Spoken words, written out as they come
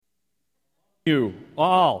You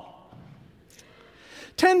all.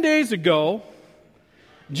 10 days ago,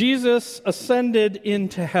 Jesus ascended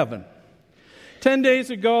into heaven. 10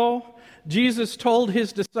 days ago, Jesus told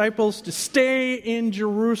his disciples to stay in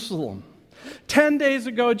Jerusalem. 10 days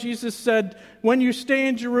ago, Jesus said, when you stay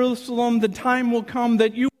in Jerusalem, the time will come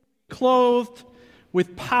that you will be clothed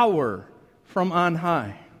with power from on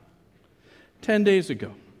high. 10 days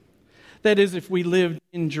ago. That is, if we lived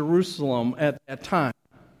in Jerusalem at that time.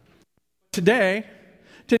 Today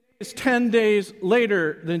is 10 days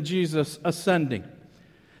later than Jesus ascending.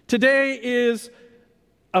 Today is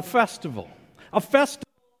a festival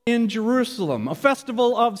in Jerusalem, a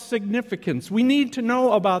festival of significance. We need to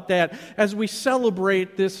know about that as we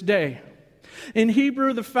celebrate this day. In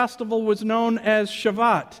Hebrew, the festival was known as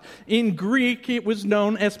Shabbat. In Greek, it was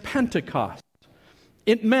known as Pentecost.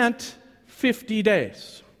 It meant 50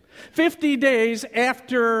 days. 50 days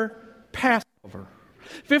after Passover.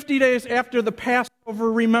 50 days after the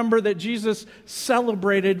Passover, remember that Jesus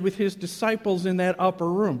celebrated with his disciples in that upper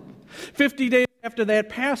room. 50 days after that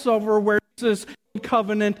Passover, where Jesus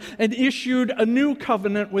covenant and issued a new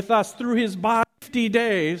covenant with us through his body. 50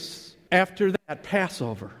 days after that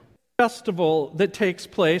Passover. Festival that takes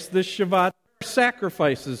place, this Shabbat,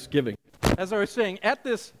 sacrifices giving. As I was saying, at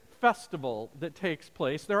this festival that takes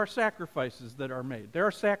place, there are sacrifices that are made. There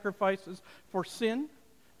are sacrifices for sin.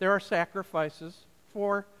 There are sacrifices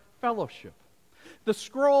for fellowship. The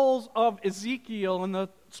scrolls of Ezekiel and the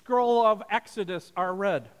scroll of Exodus are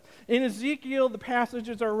read. In Ezekiel, the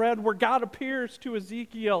passages are read where God appears to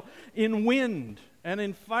Ezekiel in wind and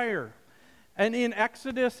in fire. And in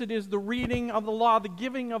Exodus, it is the reading of the law, the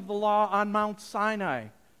giving of the law on Mount Sinai,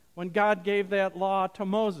 when God gave that law to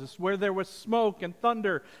Moses, where there was smoke and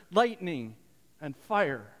thunder, lightning and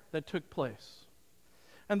fire that took place.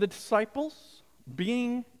 And the disciples,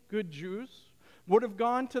 being good Jews, would have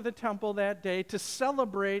gone to the temple that day to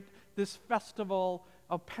celebrate this festival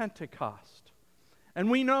of Pentecost. And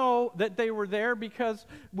we know that they were there because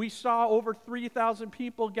we saw over 3,000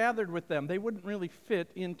 people gathered with them. They wouldn't really fit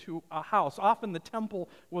into a house. Often the temple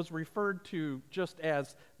was referred to just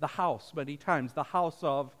as the house many times, the house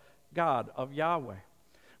of God, of Yahweh.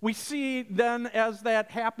 We see then, as that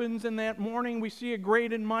happens in that morning, we see a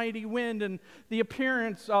great and mighty wind and the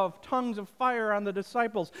appearance of tongues of fire on the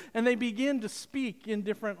disciples, and they begin to speak in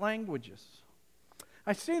different languages.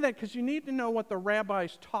 I say that because you need to know what the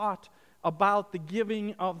rabbis taught about the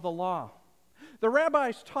giving of the law. The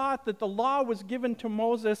rabbis taught that the law was given to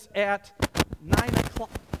Moses at 9 o'clock.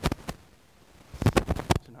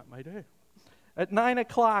 It's not my day. At 9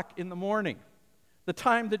 o'clock in the morning, the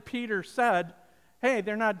time that Peter said, hey,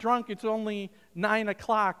 they're not drunk, it's only 9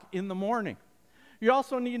 o'clock in the morning. You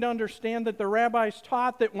also need to understand that the rabbis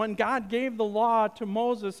taught that when God gave the law to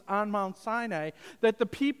Moses on Mount Sinai, that the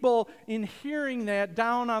people in hearing that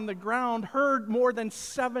down on the ground heard more than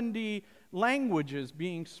 70 languages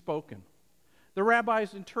being spoken. The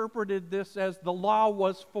rabbis interpreted this as the law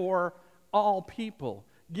was for all people,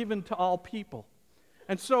 given to all people.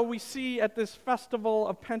 And so we see at this festival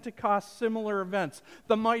of Pentecost similar events,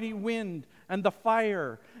 the mighty wind and the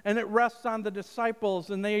fire, and it rests on the disciples,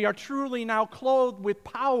 and they are truly now clothed with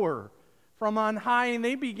power from on high, and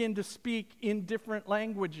they begin to speak in different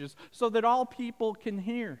languages so that all people can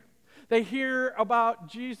hear. They hear about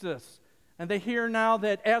Jesus, and they hear now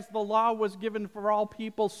that as the law was given for all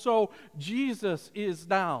people, so Jesus is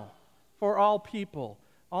now for all people,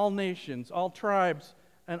 all nations, all tribes,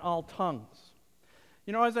 and all tongues.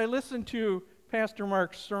 You know, as I listened to Pastor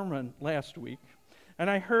Mark's sermon last week, and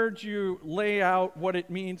I heard you lay out what it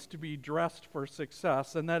means to be dressed for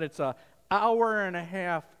success, and that it's an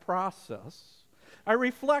hour-and-a-half process, I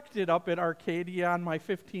reflected up at Arcadia on my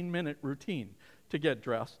 15-minute routine to get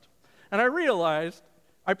dressed, and I realized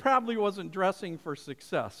I probably wasn't dressing for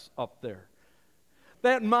success up there.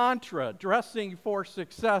 That mantra, dressing for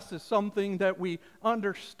success, is something that we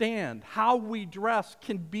understand. How we dress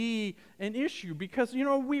can be an issue because, you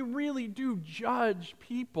know, we really do judge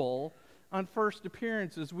people on first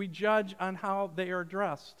appearances. We judge on how they are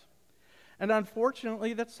dressed. And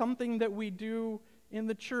unfortunately, that's something that we do in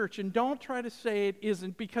the church. And don't try to say it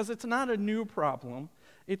isn't, because it's not a new problem.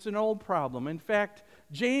 It's an old problem. In fact,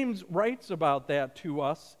 James writes about that to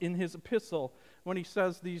us in his epistle when he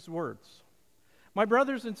says these words. My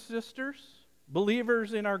brothers and sisters,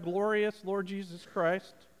 believers in our glorious Lord Jesus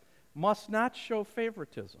Christ, must not show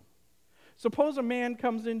favoritism. Suppose a man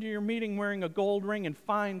comes into your meeting wearing a gold ring and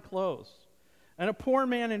fine clothes, and a poor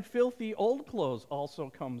man in filthy old clothes also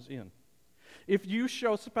comes in. If you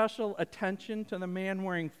show special attention to the man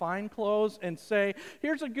wearing fine clothes and say,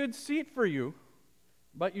 here's a good seat for you,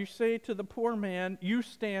 But you say to the poor man, you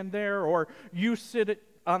stand there, or you sit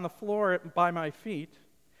on the floor by my feet.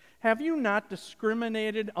 Have you not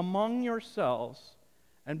discriminated among yourselves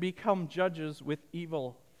and become judges with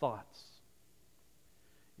evil thoughts?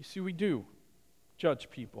 You see, we do judge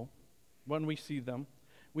people when we see them.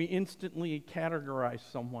 We instantly categorize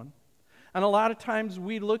someone. And a lot of times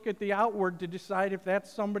we look at the outward to decide if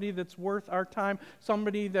that's somebody that's worth our time,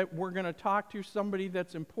 somebody that we're going to talk to, somebody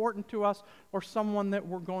that's important to us, or someone that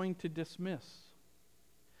we're going to dismiss.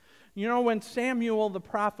 You know, when Samuel the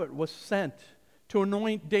prophet was sent to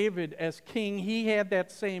anoint David as king, he had that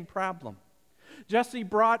same problem. Jesse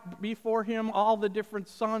brought before him all the different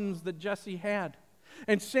sons that Jesse had.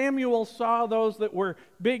 And Samuel saw those that were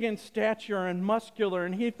big in stature and muscular,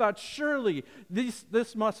 and he thought, surely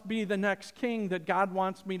this must be the next king that God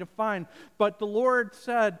wants me to find. But the Lord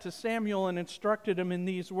said to Samuel and instructed him in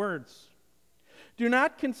these words, do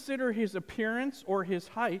not consider his appearance or his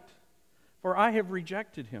height, for I have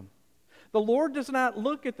rejected him. The Lord does not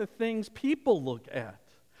look at the things people look at.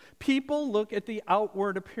 People look at the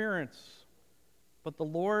outward appearance, but the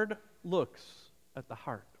Lord looks at the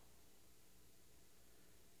heart.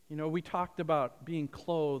 You know, we talked about being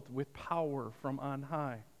clothed with power from on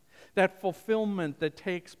high. That fulfillment that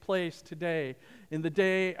takes place today in the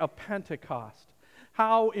day of Pentecost.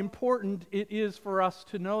 How important it is for us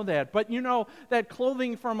to know that. But you know, that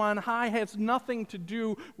clothing from on high has nothing to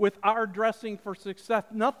do with our dressing for success,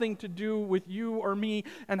 nothing to do with you or me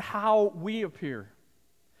and how we appear.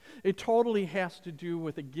 It totally has to do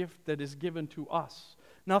with a gift that is given to us.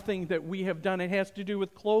 Nothing that we have done. It has to do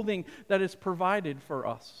with clothing that is provided for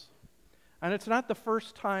us. And it's not the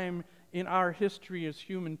first time in our history as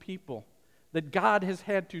human people that God has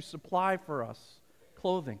had to supply for us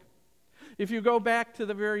clothing. If you go back to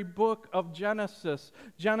the very book of Genesis,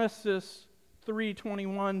 Genesis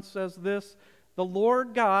 3:21 says this, the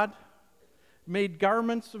Lord God made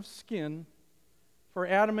garments of skin for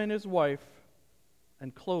Adam and his wife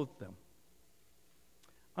and clothed them.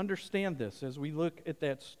 Understand this as we look at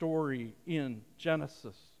that story in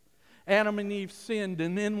Genesis. Adam and Eve sinned,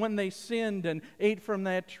 and then when they sinned and ate from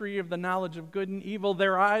that tree of the knowledge of good and evil,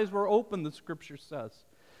 their eyes were opened, the Scripture says.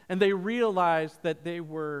 And they realized that they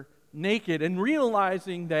were naked. And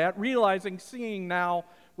seeing now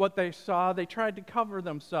what they saw, they tried to cover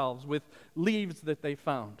themselves with leaves that they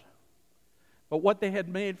found. But what they had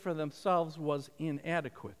made for themselves was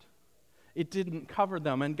inadequate. It didn't cover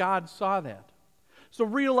them, and God saw that. So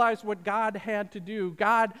realize what God had to do.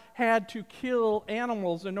 God had to kill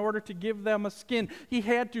animals in order to give them a skin. He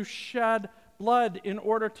had to shed blood in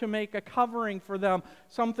order to make a covering for them,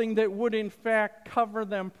 something that would in fact cover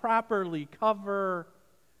them properly, cover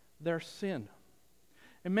their sin.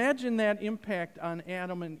 Imagine that impact on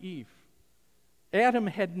Adam and Eve. Adam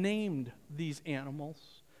had named these animals.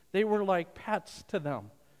 They were like pets to them.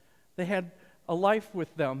 They had a life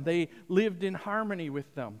with them. They lived in harmony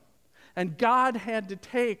with them. And God had to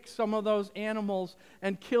take some of those animals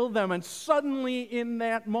and kill them. And suddenly in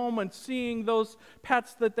that moment, seeing those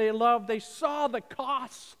pets that they loved, they saw the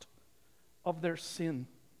cost of their sin.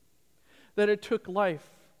 That it took life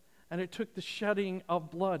and it took the shedding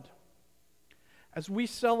of blood. As we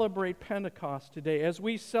celebrate Pentecost today, as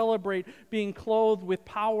we celebrate being clothed with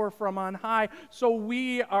power from on high, so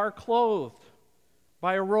we are clothed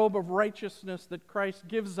by a robe of righteousness that Christ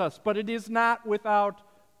gives us. But it is not without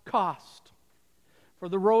cost. For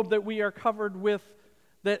the robe that we are covered with,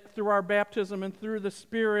 that through our baptism and through the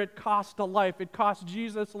Spirit, cost a life. It cost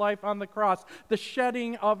Jesus' life on the cross, the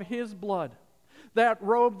shedding of His blood. That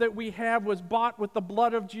robe that we have was bought with the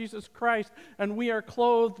blood of Jesus Christ, and we are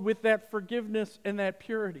clothed with that forgiveness and that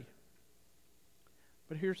purity.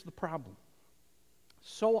 But here's the problem.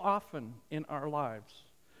 So often in our lives,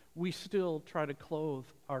 we still try to clothe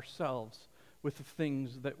ourselves with the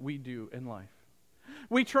things that we do in life.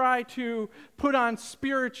 We try to put on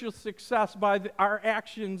spiritual success by our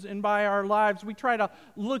actions and by our lives. We try to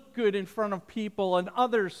look good in front of people and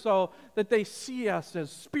others so that they see us as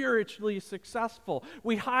spiritually successful.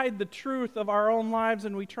 We hide the truth of our own lives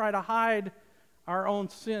and we try to hide our own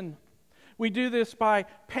sin. We do this by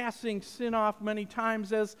passing sin off many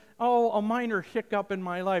times as, a minor hiccup in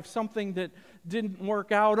my life, something that didn't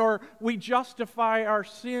work out. Or we justify our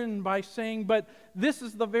sin by saying, but this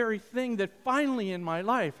is the very thing that finally in my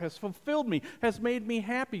life has fulfilled me, has made me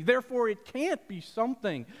happy. Therefore, it can't be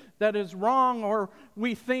something that is wrong. Or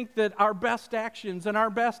we think that our best actions and our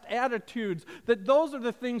best attitudes, that those are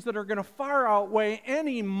the things that are going to far outweigh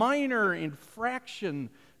any minor infraction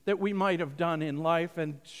that we might have done in life,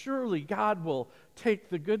 and surely God will take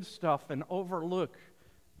the good stuff and overlook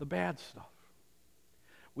the bad stuff.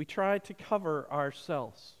 We try to cover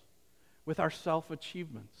ourselves with our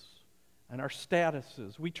self-achievements and our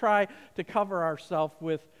statuses. We try to cover ourselves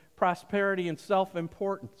with prosperity and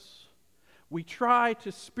self-importance. We try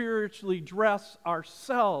to spiritually dress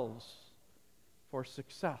ourselves for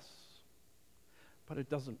success, but it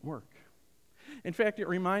doesn't work. In fact, it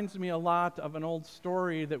reminds me a lot of an old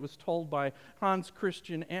story that was told by Hans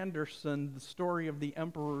Christian Andersen, the story of the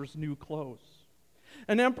emperor's new clothes.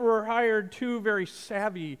 An emperor hired two very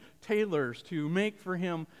savvy tailors to make for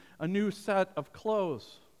him a new set of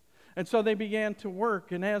clothes. And so they began to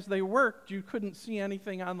work, and as they worked, you couldn't see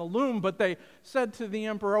anything on the loom, but they said to the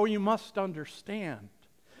emperor, "Oh, you must understand.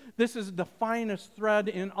 This is the finest thread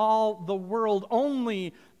in all the world.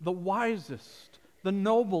 Only the wisest, the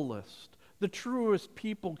noblest, the truest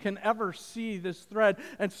people can ever see this thread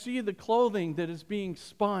and see the clothing that is being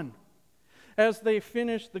spun." As they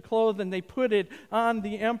finished the clothing, they put it on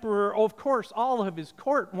the emperor. Of course, all of his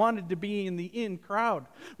court wanted to be in the in crowd,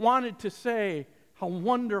 wanted to say how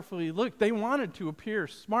wonderfully he looked. They wanted to appear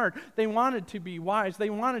smart. They wanted to be wise.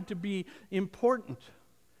 They wanted to be important.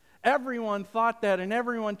 Everyone thought that, and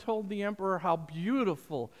everyone told the emperor how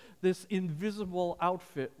beautiful this invisible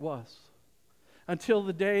outfit was, until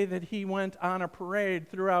the day that he went on a parade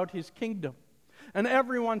throughout his kingdom. And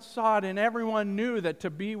everyone saw it, and everyone knew that to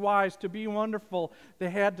be wise, to be wonderful, they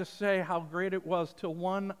had to say how great it was, till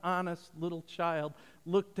one honest little child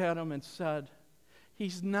looked at him and said,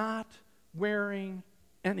 "He's not wearing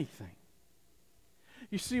anything."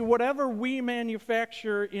 You see, whatever we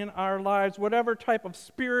manufacture in our lives, whatever type of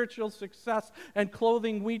spiritual success and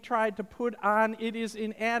clothing we try to put on, it is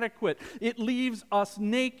inadequate. It leaves us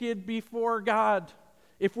naked before God.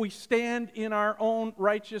 If we stand in our own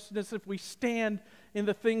righteousness, if we stand in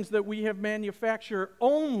the things that we have manufactured,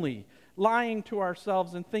 only lying to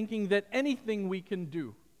ourselves and thinking that anything we can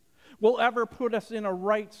do will ever put us in a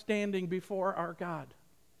right standing before our God.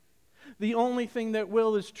 The only thing that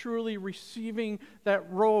will is truly receiving that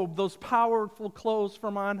robe, those powerful clothes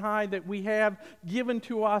from on high that we have given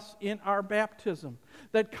to us in our baptism,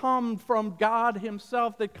 that come from God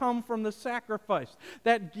Himself, that come from the sacrifice,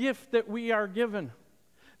 that gift that we are given,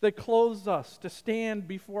 that clothes us to stand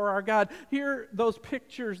before our God. Here, those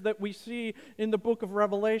pictures that we see in the book of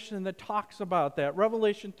Revelation that talks about that.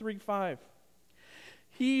 Revelation 3:5.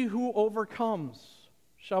 "He who overcomes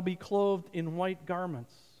shall be clothed in white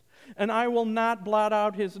garments, and I will not blot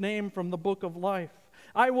out his name from the book of life.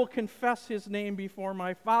 I will confess his name before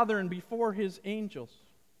my Father and before his angels."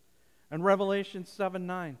 And Revelation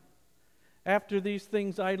 7:9. "After these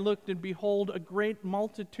things I looked, and behold, a great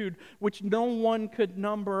multitude, which no one could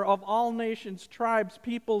number, of all nations, tribes,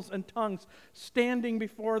 peoples, and tongues, standing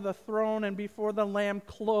before the throne and before the Lamb,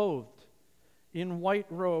 clothed in white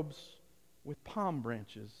robes with palm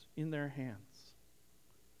branches in their hands."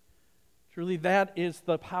 Truly, that is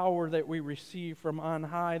the power that we receive from on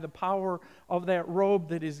high, the power of that robe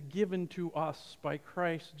that is given to us by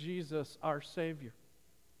Christ Jesus, our Savior.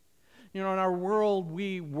 You know, in our world,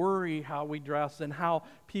 we worry how we dress and how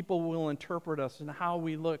people will interpret us and how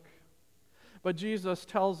we look. But Jesus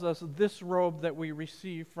tells us this robe that we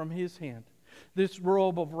receive from His hand, this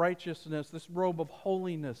robe of righteousness, this robe of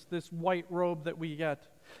holiness, this white robe that we get,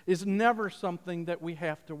 is never something that we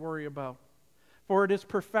have to worry about, for it is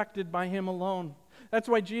perfected by Him alone. That's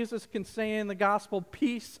why Jesus can say in the gospel,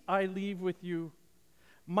 "Peace I leave with you,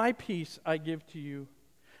 my peace I give to you.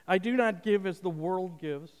 I do not give as the world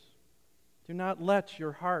gives. Do not let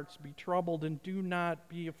your hearts be troubled, and do not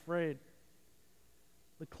be afraid."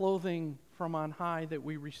 The clothing from on high that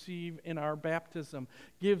we receive in our baptism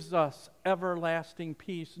gives us everlasting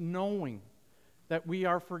peace, knowing that we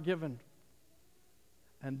are forgiven.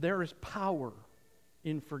 And there is power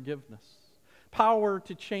in forgiveness. Power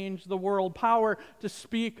to change the world. Power to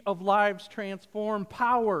speak of lives transformed.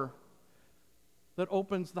 Power that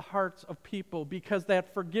opens the hearts of people, because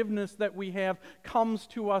that forgiveness that we have comes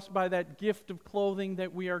to us by that gift of clothing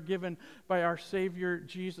that we are given by our Savior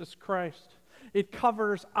Jesus Christ. It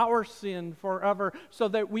covers our sin forever so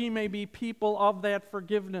that we may be people of that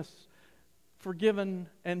forgiveness, forgiven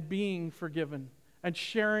and being forgiven, and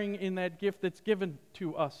sharing in that gift that's given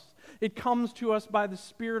to us. It comes to us by the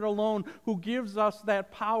Spirit alone, who gives us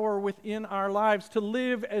that power within our lives to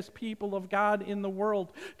live as people of God in the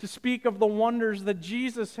world, to speak of the wonders that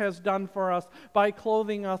Jesus has done for us by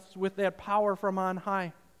clothing us with that power from on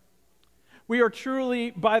high. We are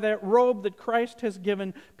truly, by that robe that Christ has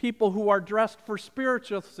given, people who are dressed for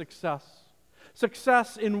spiritual success.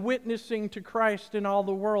 Success in witnessing to Christ in all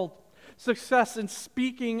the world. Success in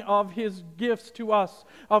speaking of His gifts to us,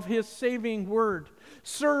 of His saving word,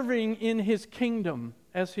 serving in His kingdom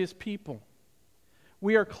as His people.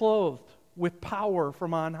 We are clothed with power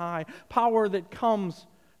from on high, power that comes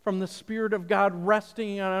from the Spirit of God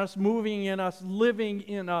resting on us, moving in us, living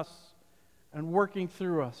in us, and working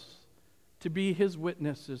through us to be His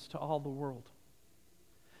witnesses to all the world.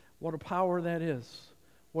 What a power that is.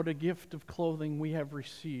 What a gift of clothing we have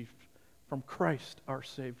received from Christ our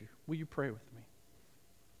Savior. Will you pray with me?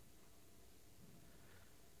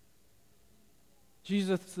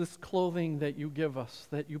 Jesus, this clothing that you give us,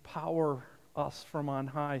 that you power us from on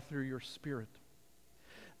high through your Spirit,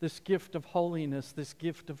 this gift of holiness, this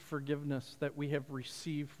gift of forgiveness that we have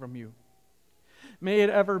received from you, may it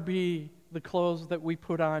ever be the clothes that we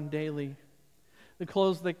put on daily, the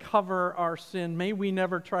clothes that cover our sin. May we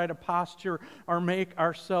never try to posture or make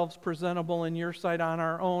ourselves presentable in your sight on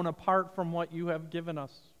our own apart from what you have given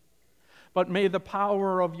us. But may the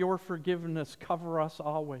power of your forgiveness cover us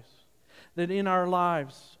always, that in our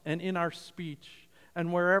lives and in our speech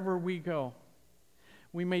and wherever we go,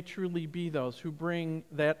 we may truly be those who bring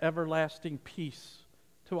that everlasting peace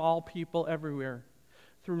to all people everywhere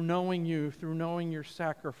through knowing you, through knowing your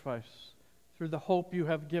sacrifice, through the hope you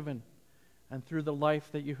have given, and through the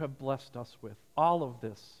life that you have blessed us with. All of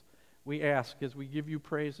this we ask as we give you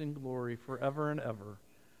praise and glory forever and ever.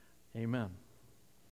 Amen.